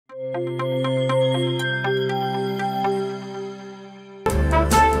Walton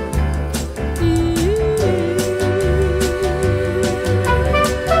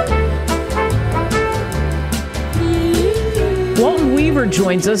Weaver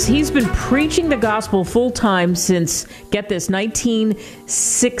joins us. He's been preaching the gospel full-time since, get this,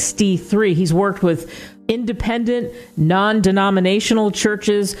 1963. He's worked with independent, non-denominational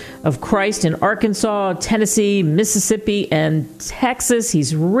churches of Christ in Arkansas, Tennessee, Mississippi, and Texas.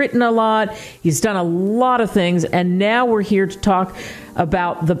 He's written a lot. He's done a lot of things. And now we're here to talk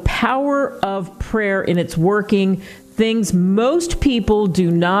about the power of prayer in its working, things most people do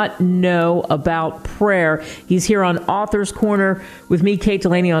not know about prayer. He's here on Author's Corner with me, Kate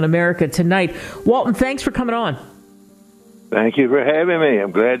Delaney, on America Tonight. Walton, thanks for coming on. Thank you for having me.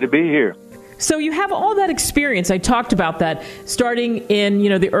 I'm glad to be here. So you have all that experience. I talked about that starting in,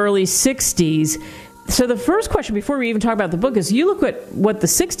 the early 60s. So the first question before we even talk about the book is, you look at what the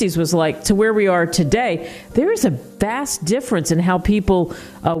 60s was like to where we are today. There is a vast difference in how people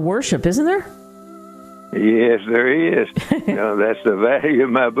worship, isn't there? Yes, there is. That's the value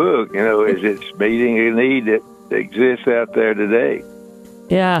of my book, is it's meeting a need that exists out there today.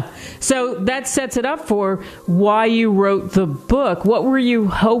 Yeah. So that sets it up for why you wrote the book. What were you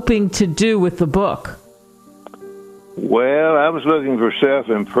hoping to do with the book? Well, I was looking for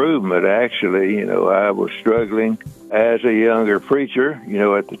self-improvement, actually. I was struggling as a younger preacher,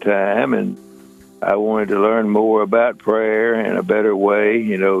 at the time, and I wanted to learn more about prayer and a better way,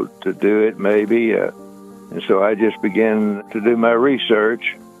 to do it maybe. And so I just began to do my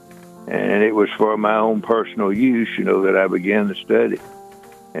research, and it was for my own personal use, that I began to study.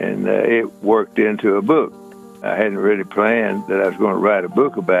 And it worked into a book. I hadn't really planned that I was going to write a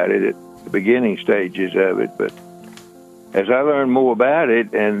book about it at the beginning stages of it, but as I learned more about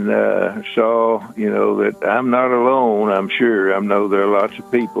it and saw, that I'm not alone, I'm sure. I know there are lots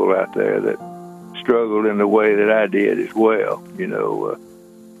of people out there that struggled in the way that I did as well,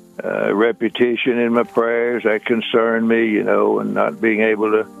 repetition in my prayers that concerned me, and not being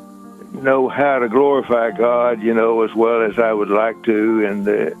able to know how to glorify God, as well as I would like to, and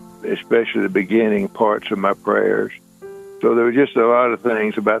especially the beginning parts of my prayers. So there were just a lot of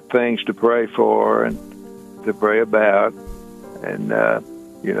things about things to pray for and to pray about, and,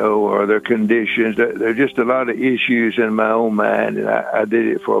 are there conditions? There are just a lot of issues in my own mind, and I did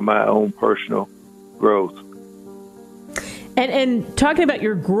it for my own personal growth. And talking about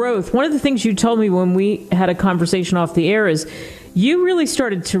your growth, one of the things you told me when we had a conversation off the air is you really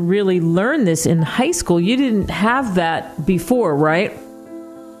started to really learn this in high school. You didn't have that before, right?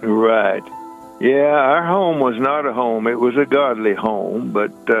 Right. Yeah, our home was not a home. It was a godly home,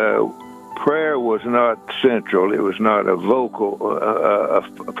 but prayer was not central. It was not a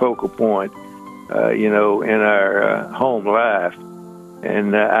focal point, in our home life.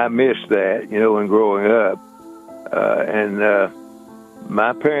 And I missed that, in growing up. And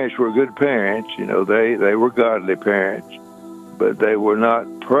my parents were good parents. They were godly parents, but they were not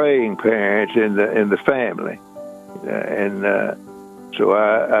praying parents in the family. So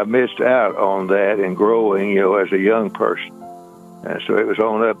I missed out on that in growing, as a young person. And so it was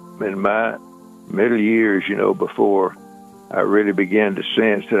on up in my middle years, before I really began to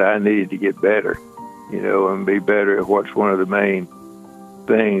sense that I needed to get better, and be better at what's one of the main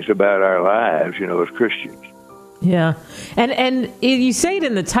things about our lives, as Christians. Yeah. And you say it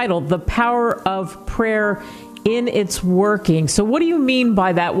in the title, the power of prayer in its working. So what do you mean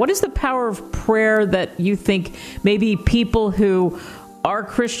by that? What is the power of prayer that you think maybe people who are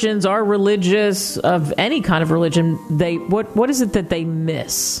Christians, are religious, of any kind of religion, what is it that they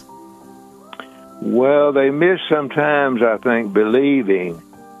miss? Well, they miss sometimes, I think, believing,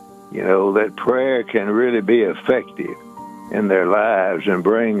 that prayer can really be effective in their lives and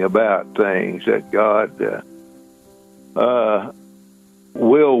bring about things that God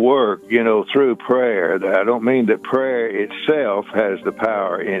will work, through prayer. I don't mean that prayer itself has the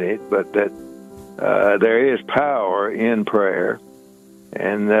power in it, but that there is power in prayer,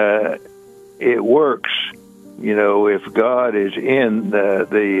 and it works, if God is in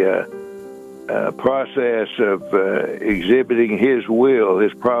the process of exhibiting His will,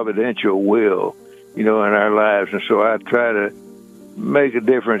 His providential will, in our lives. And so I try to make a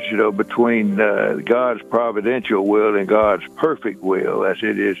difference, between God's providential will and God's perfect will, as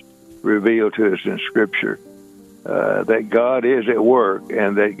it is revealed to us in Scripture. That God is at work,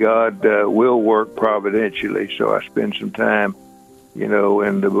 and that God will work providentially. So I spend some time,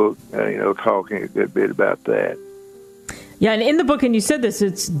 in the book, talking a good bit about that. Yeah, and in the book, and you said this,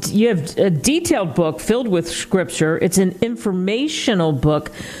 you have a detailed book filled with scripture. It's an informational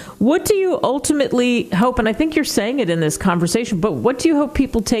book. What do you ultimately hope, and I think you're saying it in this conversation, but what do you hope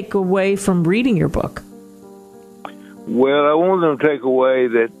people take away from reading your book? Well, I want them to take away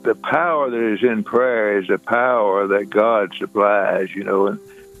that the power that is in prayer is the power that God supplies, and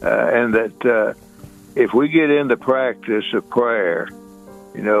that if we get in the practice of prayer,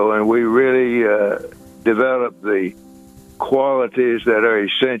 and we really develop the qualities that are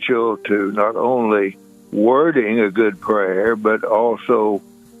essential to not only wording a good prayer, but also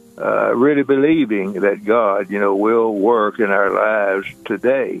really believing that God, will work in our lives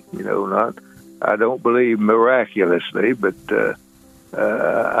today. I don't believe miraculously, but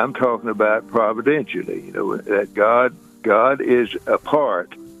I'm talking about providentially. That God is a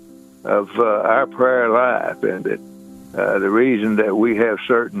part of our prayer life, and that the reason that we have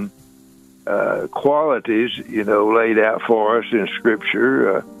certain qualities, laid out for us in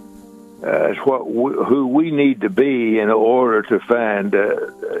Scripture is who we need to be in order to find,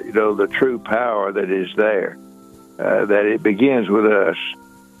 the true power that is there. That it begins with us.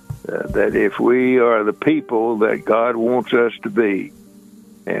 That if we are the people that God wants us to be,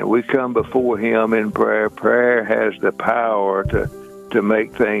 and we come before Him in prayer, prayer has the power to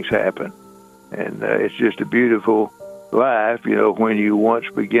make things happen. And it's just a beautiful life, when you once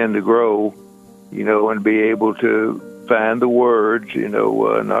begin to grow, and be able to find the words,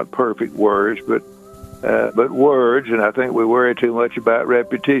 not perfect words, but words. And I think we worry too much about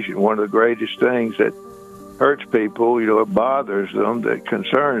repetition. One of the greatest things that hurts people, it bothers them, that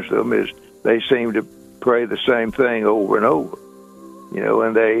concerns them, is they seem to pray the same thing over and over,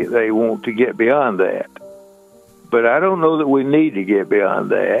 and they want to get beyond that. But I don't know that we need to get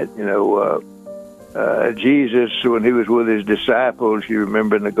beyond that. Jesus, when he was with his disciples, you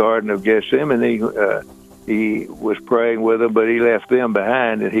remember in the Garden of Gethsemane, he was praying with them, but he left them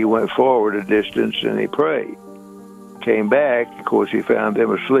behind, and he went forward a distance and he prayed. Came back, of course, he found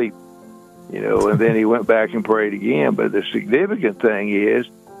them asleep. And then he went back and prayed again. But the significant thing is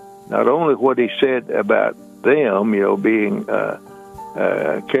not only what he said about them, being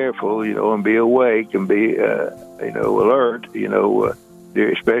careful, and be awake and be, alert,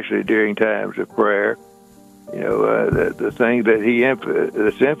 especially during times of prayer. The thing that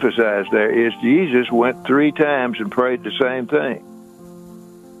that's emphasized there is Jesus went 3 times and prayed the same thing.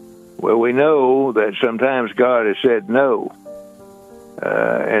 Well, we know that sometimes God has said no.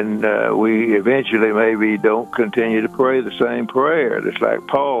 And we eventually maybe don't continue to pray the same prayer. It's like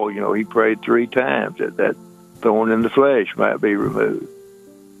Paul, he prayed 3 times that thorn in the flesh might be removed.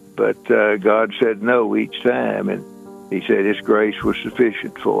 But God said no each time, and he said his grace was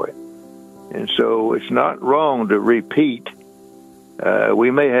sufficient for it. And so it's not wrong to repeat.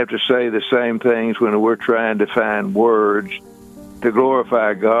 We may have to say the same things when we're trying to find words to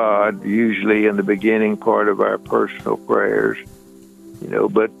glorify God, usually in the beginning part of our personal prayers.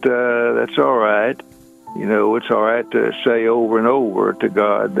 But that's all right. It's all right to say over and over to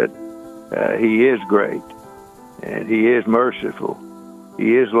God that He is great, and He is merciful.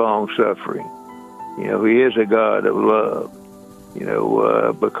 He is long-suffering. He is a God of love,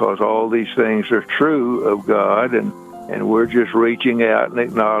 because all these things are true of God, and we're just reaching out and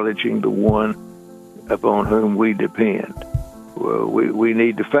acknowledging the one upon whom we depend. Well, we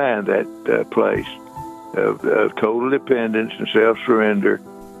need to find that place of total dependence and self-surrender.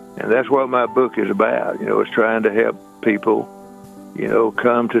 And that's what my book is about. It's trying to help people,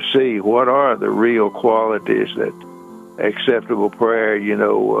 come to see what are the real qualities that acceptable prayer,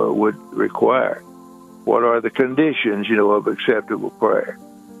 would require. What are the conditions, of acceptable prayer?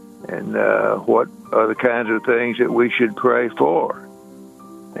 And what are the kinds of things that we should pray for?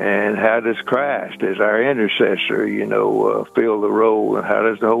 And how does Christ, as our intercessor, fill the role? And how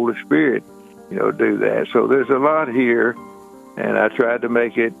does the Holy Spirit do that? So there's a lot here, and I tried to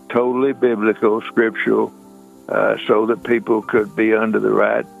make it totally biblical, scriptural, so that people could be under the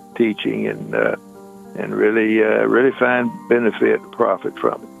right teaching and really find benefit and profit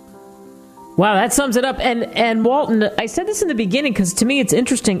from it. Wow, that sums it up. And Walton, I said this in the beginning because to me it's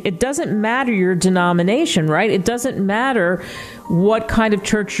interesting. It doesn't matter your denomination, right? It doesn't matter what kind of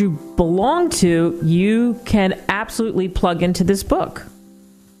church you belong to. You can absolutely plug into this book.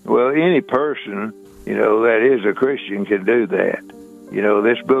 Well, any person, that is a Christian can do that.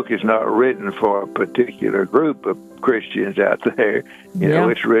 This book is not written for a particular group of Christians out there.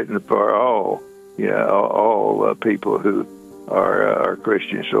 It's written for all, all people who are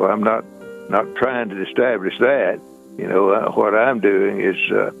Christians. So I'm not trying to establish that. What I'm doing is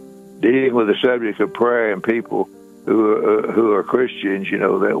dealing with the subject of prayer and people who are Christians,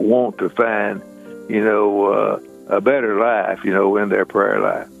 that want to find, a better life, in their prayer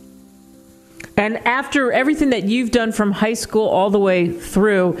life. And after everything that you've done from high school all the way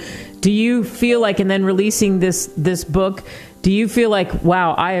through, do you feel like, and then releasing this book, do you feel like,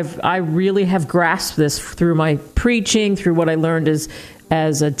 wow, I really have grasped this through my preaching, through what I learned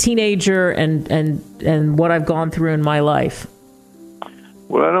as a teenager, and what I've gone through in my life?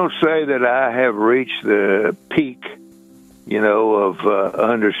 Well, I don't say that I have reached the peak, of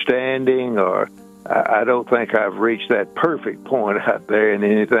understanding, or I don't think I've reached that perfect point out there in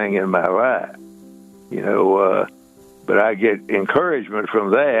anything in my life, but I get encouragement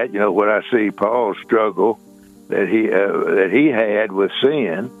from that, when I see Paul's struggle that he had with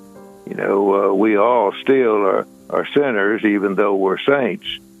sin. We all still are sinners, even though we're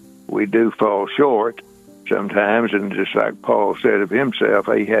saints. We do fall short sometimes, and just like Paul said of himself,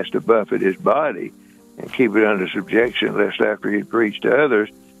 he has to buffet his body and keep it under subjection, lest after he preached to others,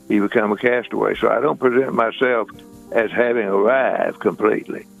 he become a castaway. So I don't present myself as having arrived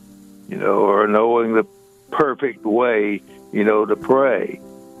completely, or knowing the perfect way, to pray,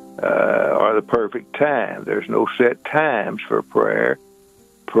 or the perfect time. There's no set times for prayer.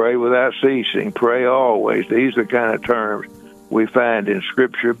 Pray without ceasing, pray always. These are the kind of terms we find in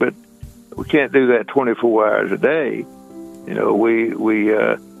Scripture, but we can't do that 24 hours a day. We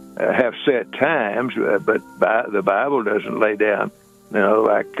have set times, but the Bible doesn't lay down,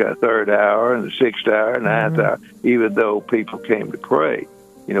 like third hour and the sixth hour, ninth hour, even though people came to pray,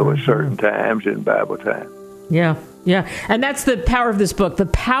 at certain times in Bible time. Yeah. And that's the power of this book, the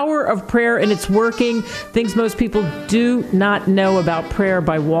power of prayer, and it's working. Things most people do not know about prayer,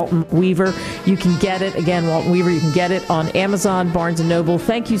 by Walton Weaver. You can get it, again, Walton Weaver, you can get it on Amazon, Barnes & Noble.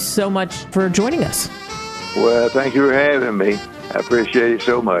 Thank you so much for joining us. Well, thank you for having me. I appreciate it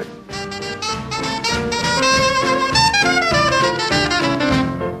so much.